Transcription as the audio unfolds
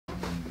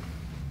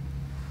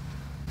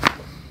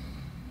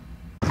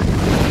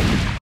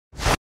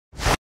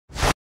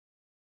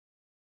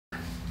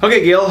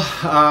Okay, Gil.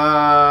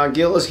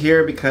 Gil is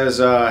here because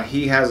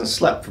he hasn't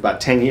slept for about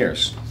 10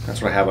 years.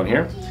 That's what I have on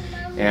here.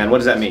 And what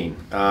does that mean?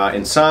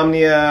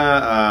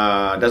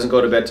 Insomnia, doesn't go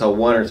to bed till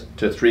 1 or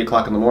to 3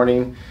 o'clock in the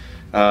morning,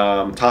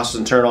 tosses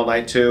and turns all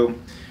night too.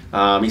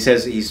 He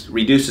says he's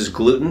reduced his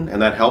gluten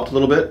and that helped a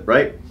little bit,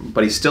 right?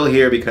 But he's still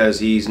here because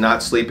he's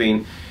not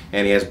sleeping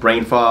and he has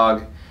brain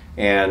fog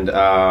and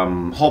a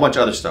whole bunch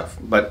of other stuff.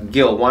 But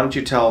Gil, why don't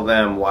you tell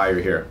them why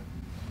you're here?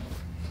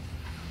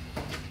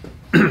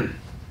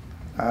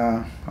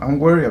 I'm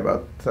worried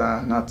about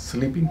not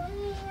sleeping.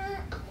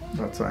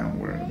 That's what I'm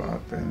worried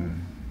about,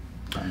 and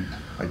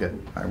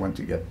I want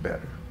to get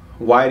better.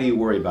 Why do you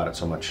worry about it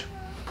so much?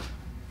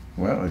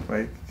 Well, if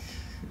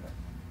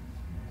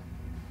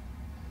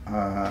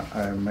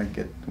I might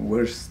get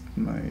worse.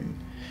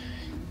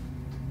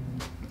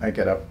 I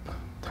get up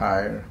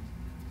tired.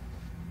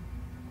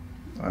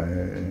 I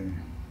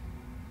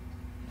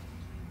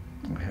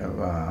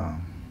have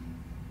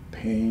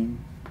pain.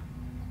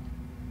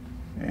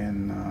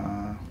 And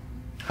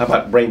how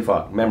about brain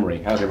fog,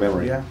 memory? How's your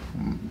memory? Yeah,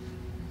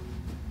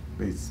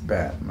 it's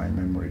bad. My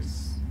memory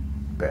is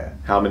bad.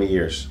 How many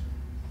years?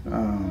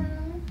 Yeah,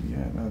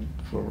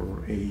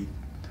 for 10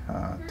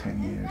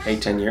 years.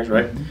 8, 10 years,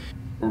 right?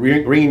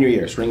 Mm-hmm. Ringing your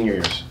ears, ringing your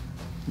ears.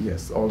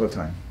 Yes, all the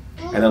time.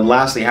 And then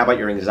lastly, how about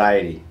your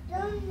anxiety?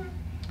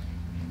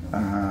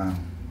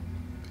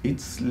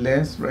 It's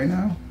less right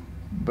now,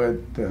 but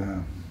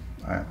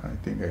I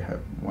think I have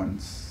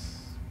once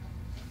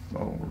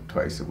or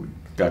twice a week.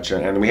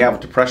 Gotcha. And we have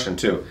depression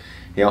too.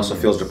 He also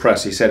feels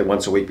depressed. He said it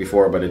once a week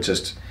before, but it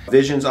just,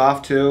 vision's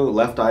off too,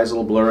 left eye's a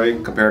little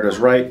blurry compared to his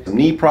right.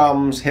 Knee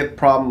problems, hip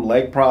problem,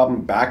 leg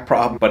problem, back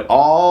problem. But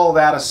all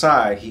that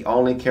aside, he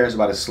only cares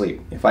about his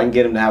sleep. If I can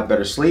get him to have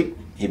better sleep,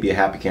 he'd be a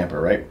happy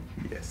camper, right?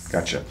 Yes.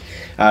 Gotcha.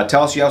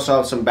 Tell us, you also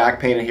have some back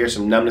pain in here,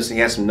 some numbness. He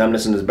has some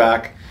numbness in his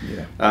back.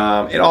 Yeah.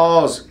 It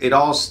all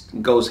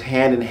goes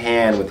hand in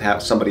hand with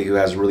somebody who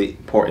has really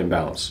poor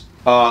imbalance.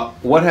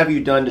 What have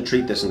you done to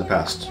treat this in the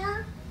past?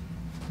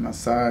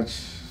 Massage,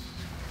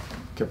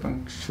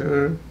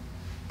 acupuncture.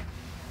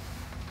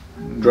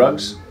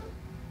 Drugs?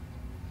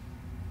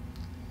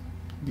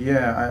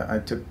 Yeah, I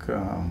took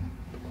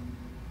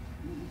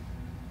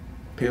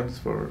pills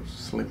for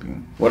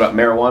sleeping. What about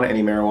marijuana?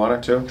 Any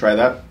marijuana too? Try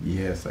that?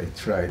 Yes, I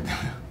tried.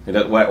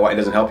 Why it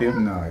doesn't help you?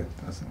 No, it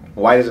doesn't.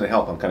 Why doesn't it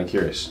help? I'm kind of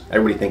curious.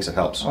 Everybody thinks it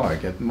helps. Oh, I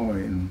get more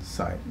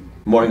inside.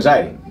 More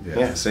anxiety? Yes.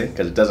 Yeah, see?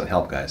 Because it doesn't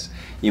help, guys.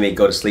 You may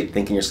go to sleep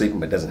thinking you're sleeping,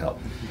 but it doesn't help.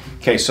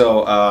 Okay,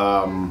 so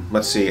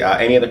let's see.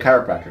 Any other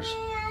chiropractors?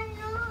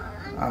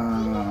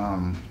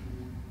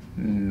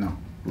 No.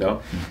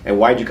 No? And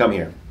why'd you come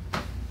here?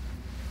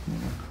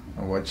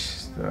 I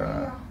watched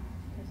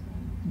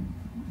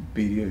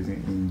videos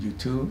in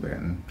YouTube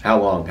and...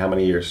 How long? How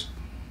many years?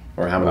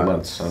 Or how many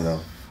months? I don't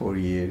know. 4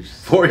 years.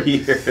 4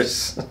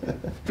 years.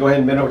 Go ahead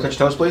and bend over, touch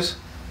your toes, please.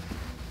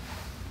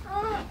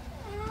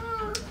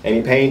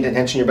 Any pain,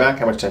 tension in your back?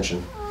 How much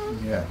tension?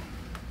 Yeah,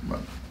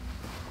 about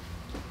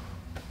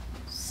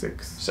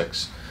 6.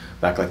 6.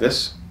 Back like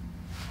this.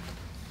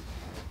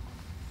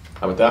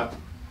 How about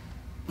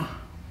that?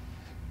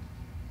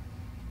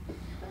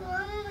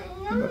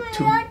 About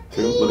 2.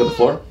 2. Look at the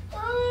floor.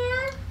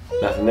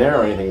 Nothing there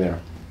or anything there?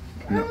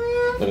 No.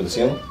 Look at the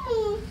ceiling.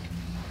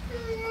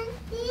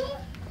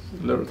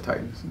 A little tight.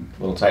 A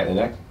little tight in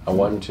the neck. A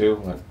 1, 2,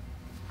 1.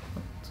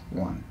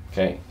 1.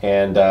 Okay,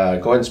 and go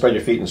ahead and spread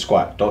your feet and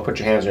squat. Don't put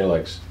your hands on your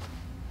legs.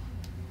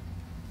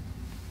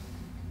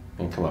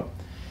 And come up.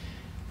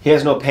 He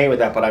has no pain with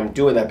that, but I'm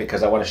doing that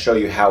because I want to show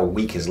you how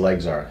weak his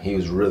legs are. He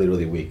was really,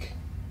 really weak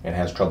and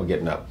has trouble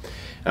getting up.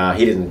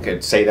 He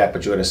didn't say that,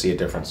 but you're going to see a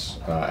difference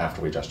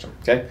after we adjust him,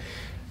 okay?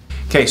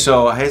 Okay,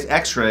 so his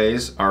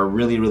x-rays are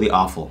really, really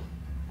awful.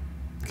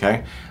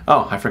 Okay.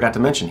 Oh, I forgot to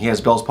mention, he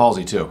has Bell's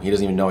palsy too. He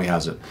doesn't even know he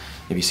has it.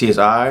 If you see his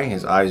eye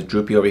is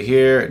droopy over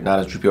here, not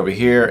as droopy over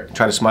here.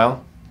 Try to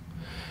smile.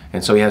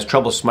 And so he has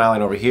trouble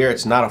smiling over here.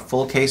 It's not a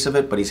full case of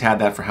it, but he's had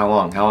that for how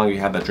long? How long have you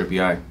had that droopy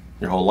eye?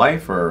 Your whole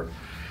life, or?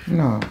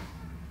 No.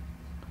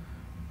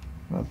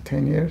 About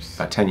 10 years.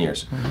 About 10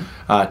 years.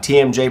 Mm-hmm.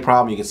 TMJ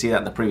problem, you can see that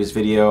in the previous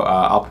video.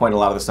 I'll point a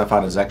lot of the stuff out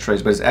in his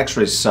x-rays, but his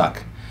x-rays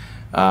suck.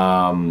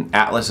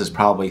 Atlas is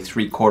probably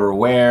 3/4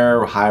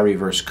 wear, high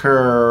reverse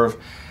curve.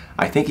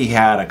 I think he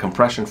had a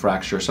compression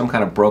fracture, some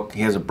kind of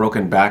he has a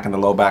broken back in the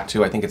low back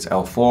too. I think it's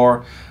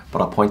L4,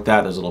 but I'll point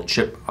that. There's a little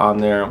chip on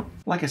there.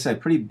 Like I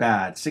said, pretty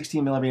bad.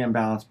 16 millimeter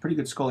imbalance, pretty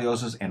good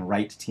scoliosis, and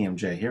right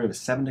TMJ. Here we have a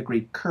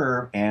 7-degree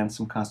curve and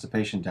some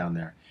constipation down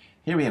there.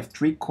 Here we have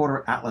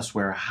 3/4 Atlas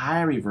wear,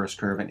 high reverse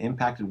curve, and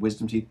impacted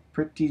wisdom teeth,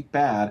 pretty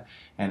bad,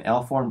 and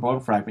L4 and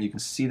bone fragment. You can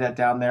see that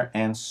down there,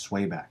 and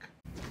sway back.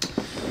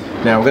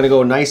 Now we're going to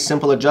go nice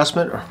simple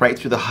adjustment right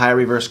through the high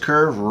reverse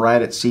curve,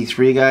 right at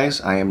C3, guys.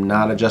 I am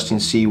not adjusting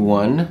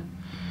C1.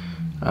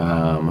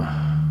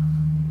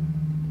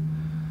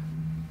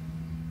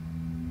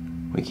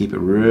 We keep it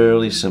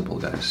really simple,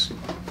 guys.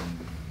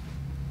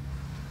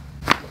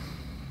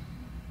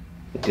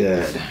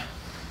 Good.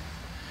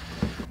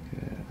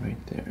 Good,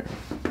 right there.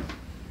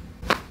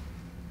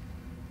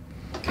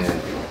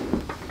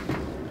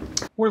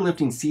 We're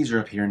lifting Caesar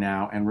up here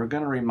now, and we're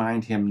going to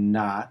remind him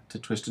not to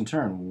twist and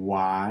turn.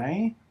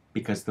 Why?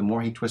 Because the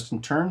more he twists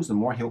and turns, the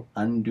more he'll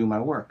undo my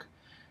work.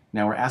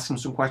 Now we're asking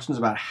some questions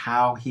about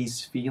how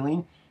he's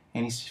feeling,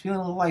 and he's feeling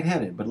a little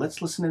lightheaded, but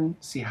let's listen and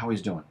see how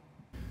he's doing.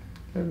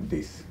 A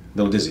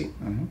Little dizzy.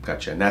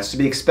 Gotcha. And that's to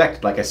be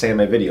expected, like I say in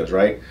my videos,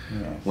 right?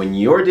 Yeah. When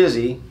you're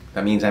dizzy,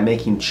 that means I'm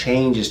making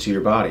changes to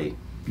your body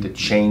to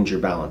change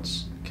your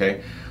balance,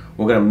 okay?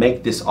 We're going to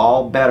make this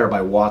all better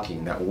by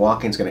walking. That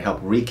walking is going to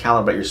help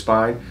recalibrate your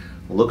spine.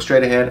 Look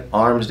straight ahead,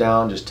 arms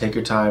down, just take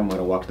your time. I'm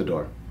going to walk to the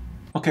door.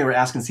 Okay, we're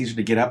asking Caesar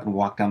to get up and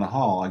walk down the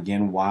hall.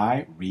 Again,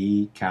 why?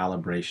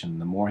 Recalibration.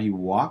 The more he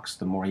walks,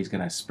 the more he's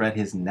going to spread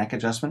his neck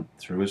adjustment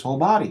through his whole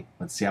body.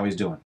 Let's see how he's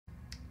doing.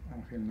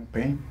 I feel no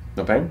pain.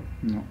 No pain?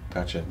 No.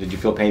 Gotcha. Did you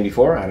feel pain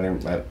before?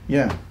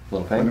 Yeah. A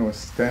little pain? When I was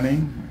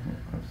standing,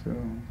 I feel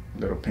a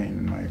little pain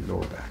in my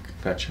lower back.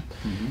 Gotcha.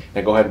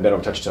 Now go ahead and bend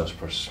over, touch toes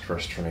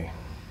first for me.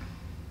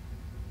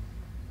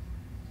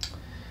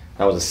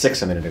 That was a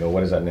 6 a minute ago.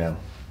 What is that now?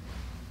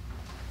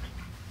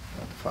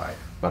 About 5.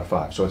 About a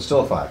 5. So it's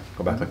still a 5.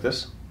 Go back like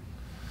this.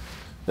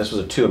 This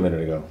was a 2 a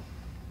minute ago.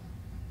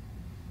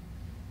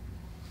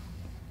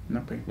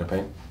 No pain. No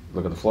pain.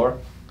 Look at the floor.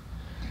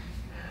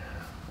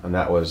 And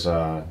that was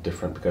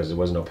different because there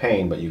was no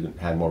pain, but you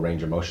had more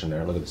range of motion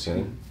there. Look at the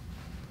ceiling.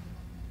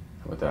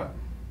 How about that?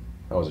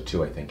 That was a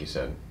 2, I think you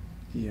said.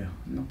 Yeah,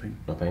 no pain.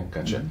 No pain?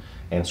 Gotcha.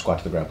 And squat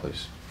to the ground,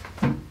 please.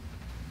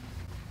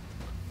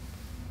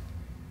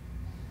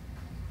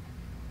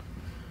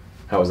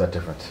 How was that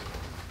different?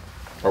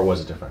 Or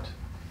was it different?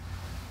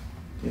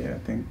 Yeah, I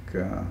think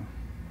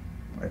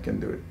I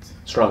can do it.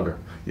 Stronger.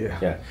 Yeah.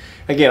 Yeah.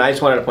 Again, I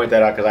just wanted to point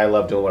that out because I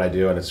love doing what I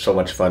do, and it's so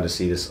much fun to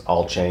see this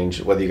all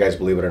change. Whether you guys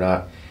believe it or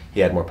not,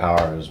 he had more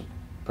power. It was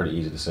pretty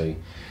easy to see.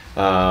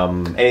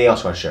 Anything else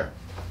you want to share?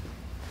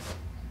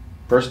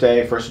 First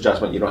day, first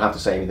adjustment. You don't have to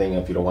say anything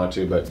if you don't want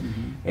to, but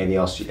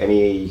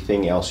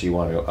anything else you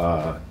want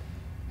to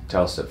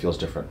tell us that feels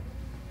different?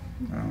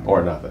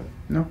 Or nothing?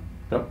 No.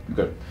 Nope.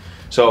 Good.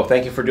 So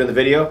thank you for doing the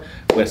video.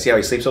 We're going to see how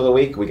he sleeps over the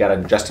week. We got to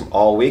adjust him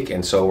all week,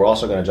 and so we're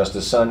also going to adjust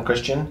his son,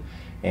 Christian,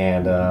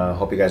 and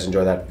hope you guys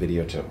enjoy that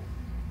video too.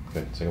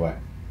 Good. Say goodbye.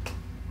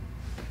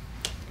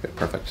 Good.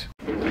 Perfect.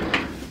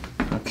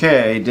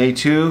 Okay, day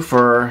 2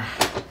 for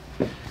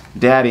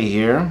Daddy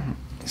here.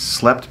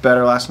 Slept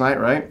better last night,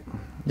 right?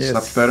 Yes.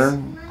 Slept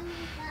better.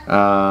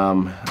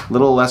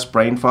 Little less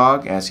brain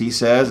fog, as he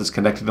says. It's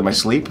connected to my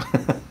sleep.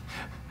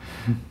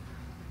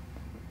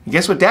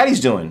 Guess what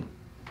Daddy's doing?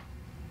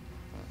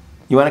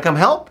 You want to come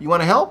help? You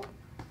want to help?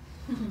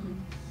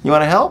 You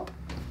want to help?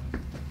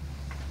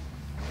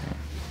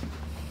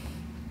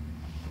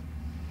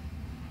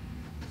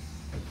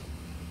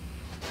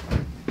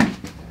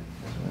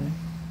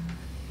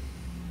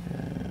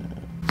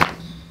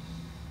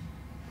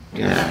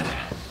 Good.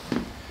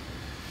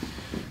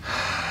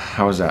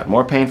 How was that?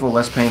 More painful,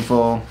 less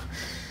painful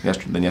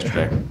than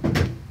yesterday?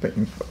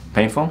 Painful.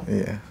 Painful?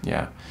 Yeah.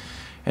 Yeah.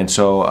 And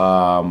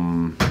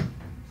so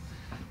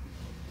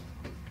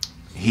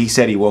he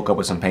said he woke up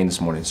with some pain this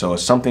morning. So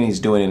something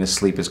he's doing in his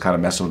sleep is kind of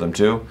messing with him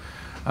too.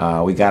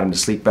 We got him to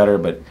sleep better,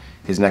 but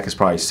his neck is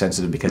probably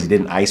sensitive because he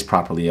didn't ice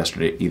properly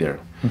yesterday either.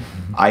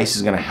 Ice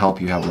is going to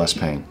help you have less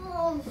pain.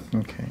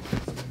 Okay.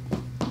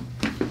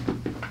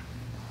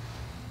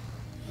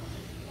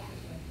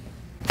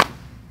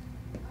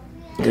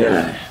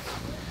 Good.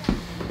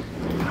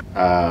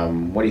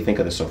 What do you think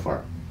of this so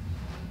far?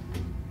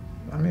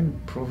 I'm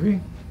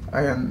improving.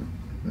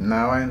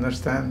 Now I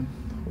understand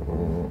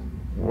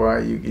why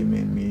you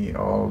giving me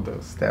all the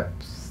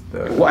steps.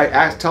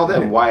 Tell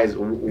them why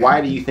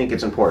do you think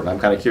it's important? I'm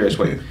kind of curious.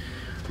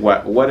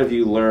 What have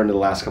you learned in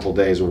the last couple of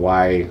days?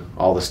 Why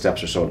all the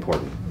steps are so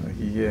important?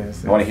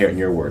 Yes. I want to hear it in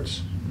your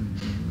words.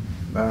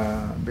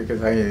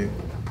 Because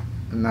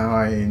now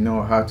I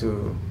know how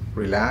to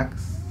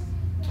relax.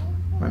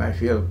 When I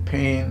feel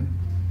pain,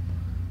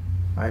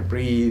 I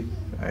breathe.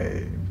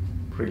 I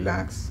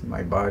relax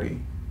my body,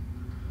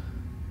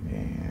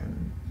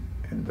 and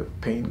the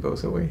pain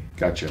goes away.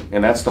 Gotcha.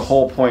 And that's the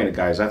whole point,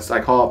 guys. I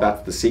call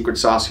that's the secret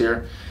sauce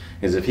here.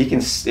 Is if he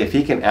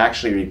can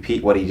actually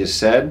repeat what he just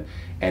said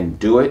and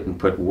do it and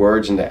put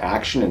words into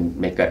action and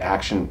make that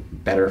action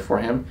better for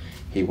him,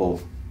 he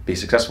will be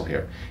successful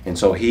here. And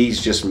so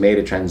he's just made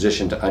a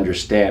transition to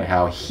understand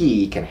how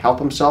he can help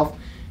himself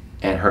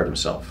and hurt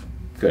himself.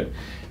 Good.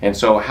 And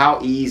so how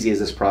easy is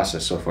this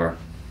process so far?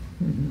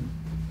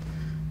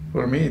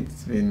 For me,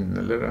 it's been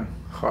a little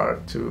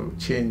hard to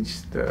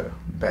change the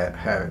bad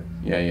habit.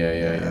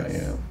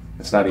 Yeah.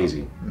 It's not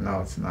easy.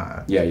 No, it's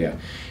not. Yeah.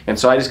 And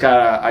so I just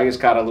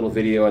got a little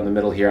video in the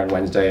middle here on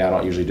Wednesday. I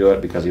don't usually do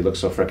it because he looks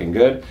so freaking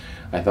good.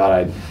 I thought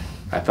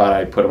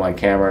I'd put him on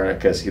camera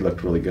because he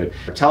looked really good.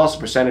 Tell us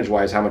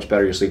percentage-wise how much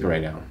better you're sleeping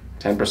right now.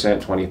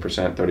 10%,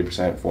 20%,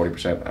 30%,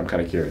 40%. I'm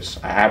kind of curious.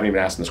 I haven't even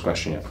asked him this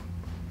question yet.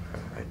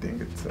 I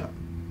think it's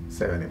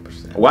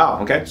 70%.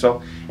 Wow, okay.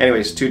 So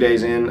anyways, 2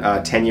 days in,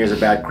 10 years of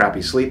bad,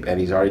 crappy sleep, and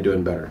he's already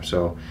doing better.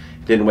 So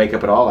didn't wake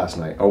up at all last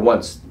night, or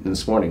once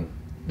this morning.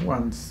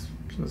 Once,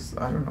 just,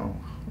 I don't know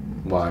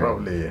Why?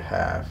 Probably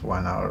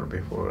 1 hour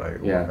before I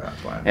woke up.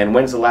 And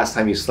when's the last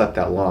time you slept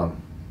that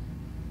long?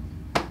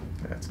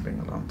 That's been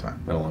a long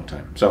time. Been a long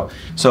time.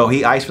 So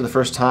he iced for the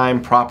first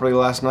time properly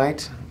last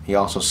night. He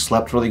also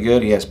slept really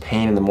good. He has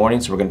pain in the morning,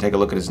 so we're going to take a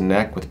look at his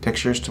neck with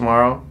pictures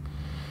tomorrow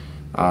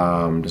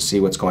to see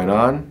what's going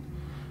on.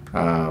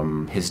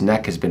 His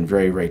neck has been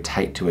very, very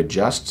tight to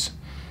adjust.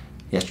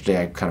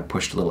 Yesterday I kind of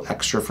pushed a little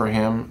extra for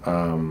him,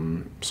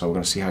 so we're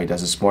going to see how he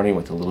does this morning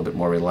with a little bit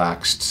more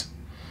relaxed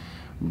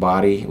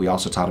body. We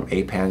also taught him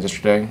APANs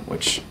yesterday,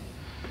 which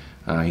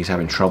he's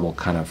having trouble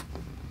kind of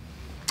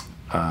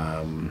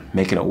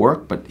making it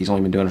work, but he's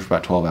only been doing it for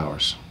about 12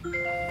 hours. Good.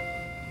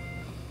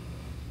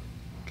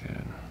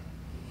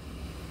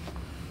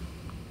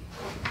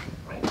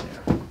 Right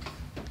there.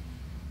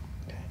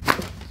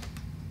 Okay.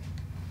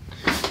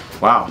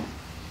 Wow.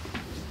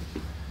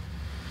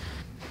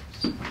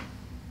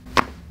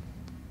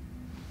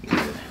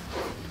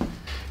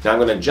 Now I'm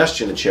going to adjust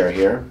you in the chair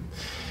here,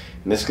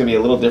 and this is going to be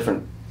a little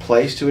different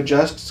place to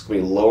adjust. It's going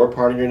to be the lower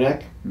part of your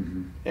neck,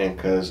 and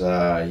because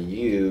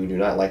you do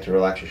not like to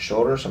relax your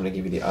shoulders, so I'm going to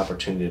give you the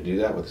opportunity to do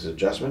that with this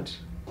adjustment.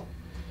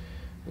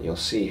 And you'll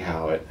see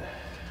how it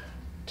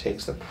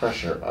takes the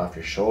pressure off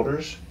your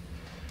shoulders.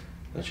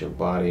 Let your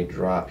body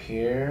drop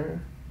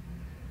here,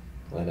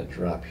 let it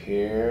drop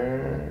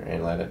here,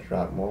 and let it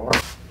drop more.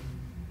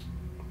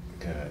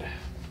 Good.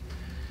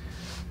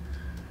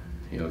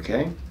 You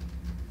okay?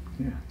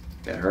 Yeah.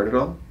 That hurt at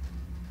all?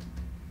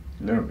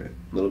 A little bit.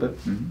 A little bit?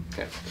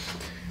 Okay.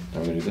 Now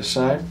I'm going to do this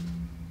side.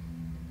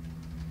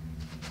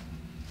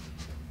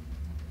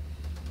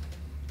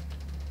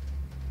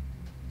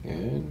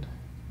 Good.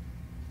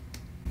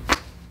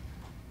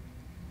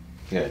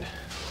 Good.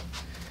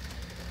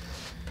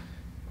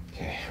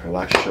 Okay,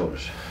 relax your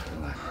shoulders.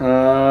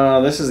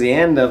 Relax. This is the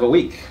end of a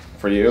week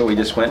for you. We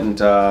just went and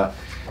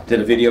did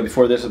a video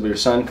before this with your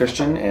son,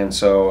 Christian, and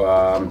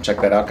so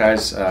check that out,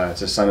 guys. It's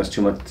his son, his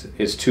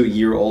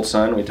 2-year-old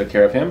son. We took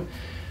care of him,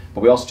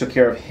 but we also took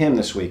care of him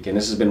this week, and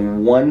this has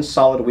been one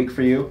solid week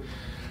for you.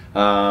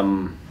 I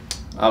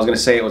was going to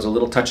say it was a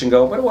little touch and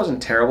go, but it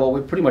wasn't terrible.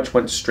 We pretty much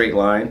went straight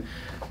line,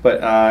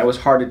 but it was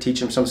hard to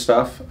teach him some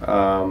stuff,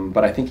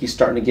 but I think he's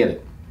starting to get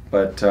it.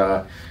 But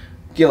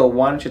Gil,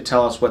 why don't you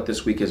tell us what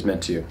this week has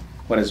meant to you?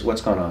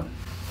 What's gone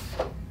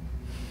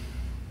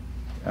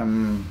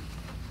on?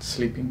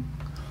 Sleeping.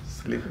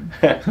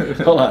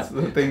 Hold on. That's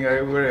the thing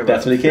I worry about.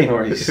 That's what he came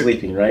for. He's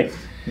sleeping, right?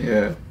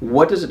 Yeah.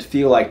 What does it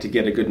feel like to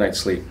get a good night's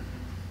sleep?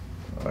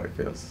 Oh, it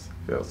feels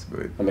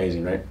good.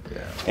 Amazing, right?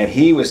 Yeah. And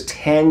he was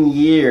 10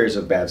 years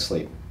of bad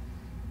sleep.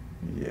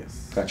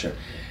 Yes. Gotcha.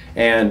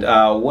 And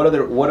what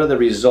are the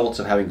results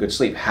of having good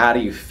sleep? How do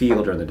you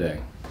feel during the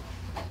day?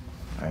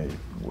 I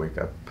wake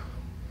up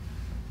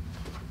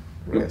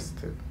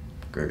rested.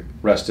 Good.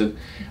 Rested.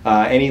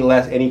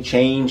 Any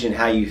change in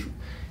how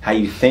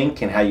you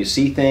think and how you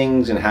see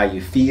things and how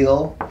you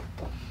feel?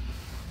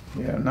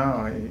 Yeah,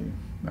 now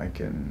I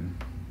can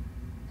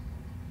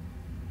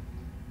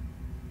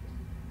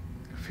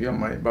feel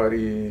my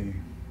body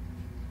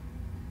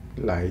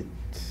light.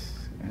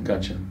 And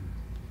Gotcha.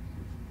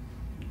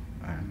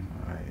 And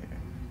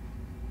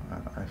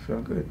I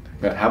feel good.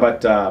 How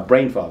about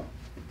brain fog?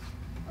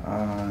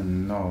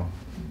 No,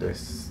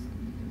 this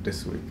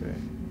week,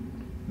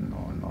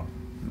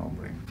 no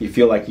brain. You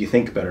feel like you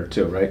think better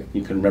too, right?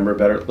 You can remember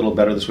a little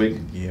better this week?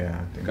 Yeah,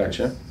 I think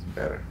Gotcha. it's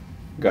better.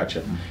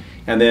 Gotcha.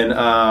 And then,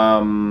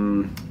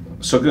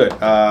 so good.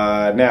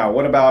 Now,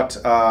 what about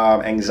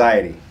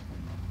anxiety?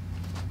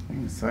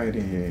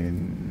 Anxiety,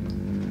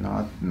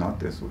 not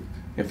this week.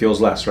 It feels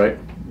less, right?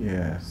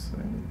 Yes,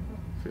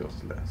 it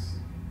feels less.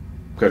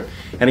 Good.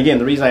 And again,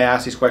 the reason I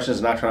ask these questions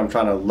is not because I'm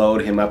trying to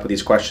load him up with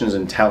these questions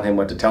and tell him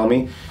what to tell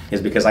me,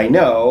 is because I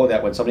know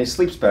that when somebody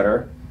sleeps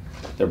better,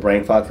 their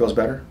brain fog feels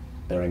better,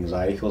 their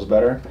anxiety feels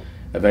better,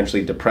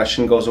 eventually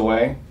depression goes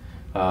away.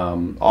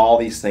 All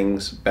these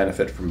things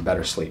benefit from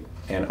better sleep.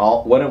 And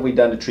what have we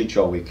done to treat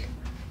you all week?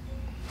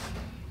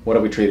 What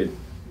have we treated?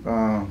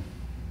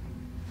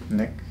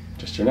 Neck.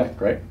 Just your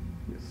neck, right?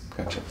 Yes.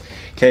 Gotcha.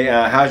 Okay,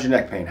 how's your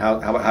neck pain?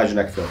 How's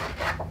your neck feel?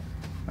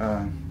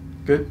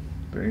 Good.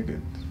 Very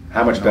good.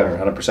 How much better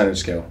on a percentage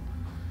scale?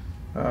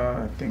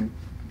 I think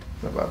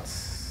about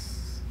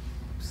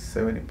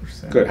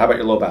 70%. Good. How about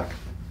your low back?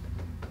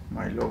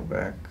 My low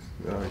back,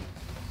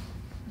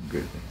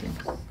 good. I think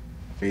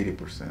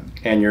 80%.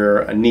 And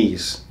your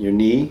knees? Your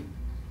knee?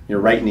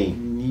 Your right knee?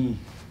 Knee.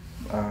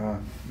 No,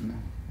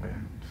 I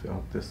haven't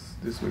felt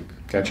this week.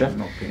 Gotcha.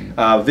 No pain.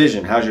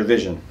 Vision. How's your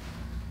vision?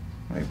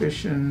 My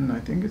vision, I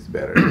think it's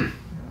better. Yeah.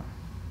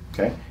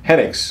 Okay.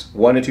 Headaches,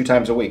 1 to 2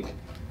 times a week.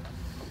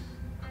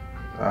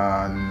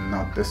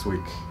 Not this week.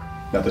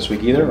 Not this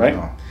week either, right?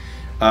 No.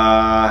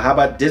 How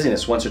about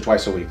dizziness, 1 or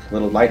 2 a week? A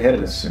little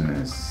lightheadedness?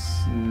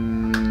 Dizziness,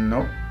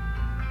 nope.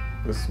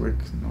 This week,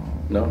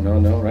 no.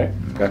 No, right?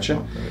 No, Gotcha.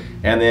 not really.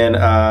 And then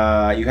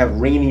you have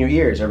ringing in your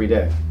ears every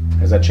day.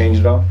 Has that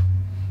changed at all?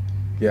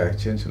 Yeah, it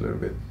changed a little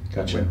bit.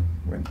 Gotcha.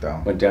 Went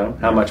down. Went down?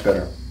 How much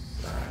better?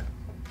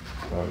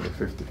 probably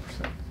 50%.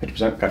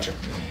 50%? Gotcha.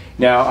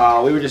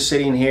 Now, we were just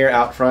sitting here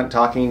out front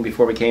talking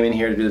before we came in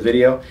here to do the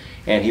video,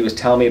 and he was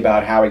telling me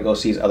about how he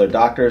goes sees other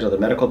doctors, other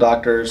medical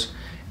doctors,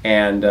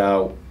 and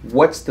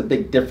what's the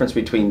big difference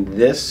between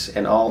this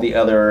and all the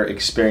other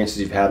experiences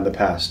you've had in the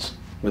past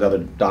with other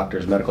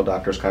doctors, medical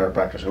doctors,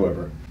 chiropractors,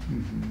 whoever?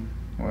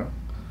 Mm-hmm. Well,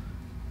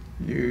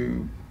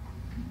 you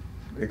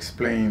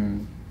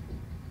explain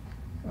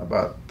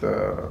about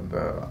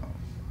the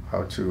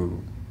how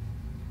to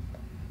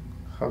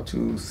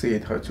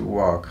sit, how to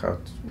walk,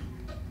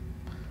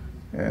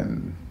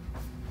 and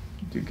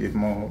you give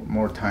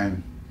more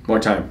time. More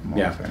time,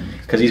 yeah.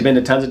 Because he's been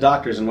to tons of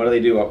doctors, and what do they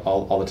do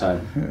all the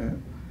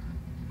time?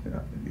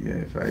 Yeah,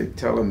 if I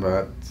tell him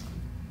that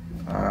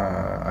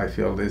I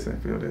feel this,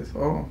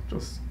 oh,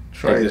 just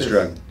try this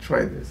drug.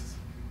 Try this.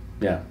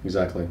 Yeah,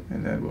 exactly.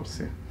 And then we'll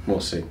see.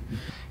 We'll see.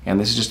 And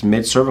this is just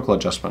mid-cervical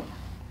adjustment.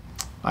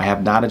 I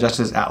have not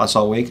adjusted his atlas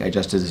all week. I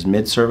adjusted his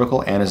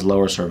mid-cervical and his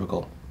lower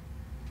cervical.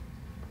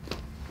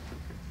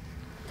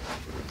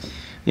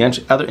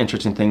 The other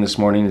interesting thing this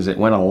morning is it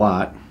went a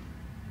lot,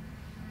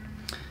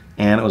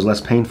 and it was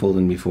less painful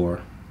than before.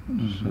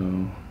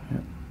 Mm-hmm. So, yeah,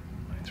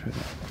 right through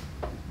that.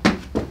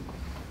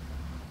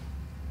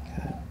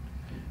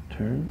 Good.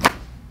 Turn.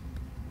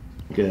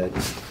 Good.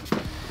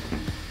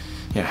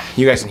 Yeah,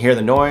 you guys can hear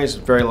the noise,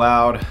 very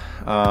loud.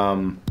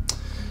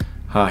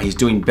 He's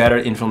doing better.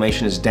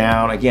 Inflammation is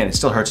down. Again, it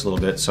still hurts a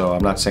little bit, so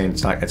I'm not saying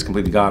it's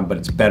completely gone, but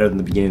it's better than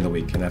the beginning of the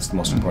week, and that's the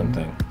most important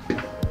thing.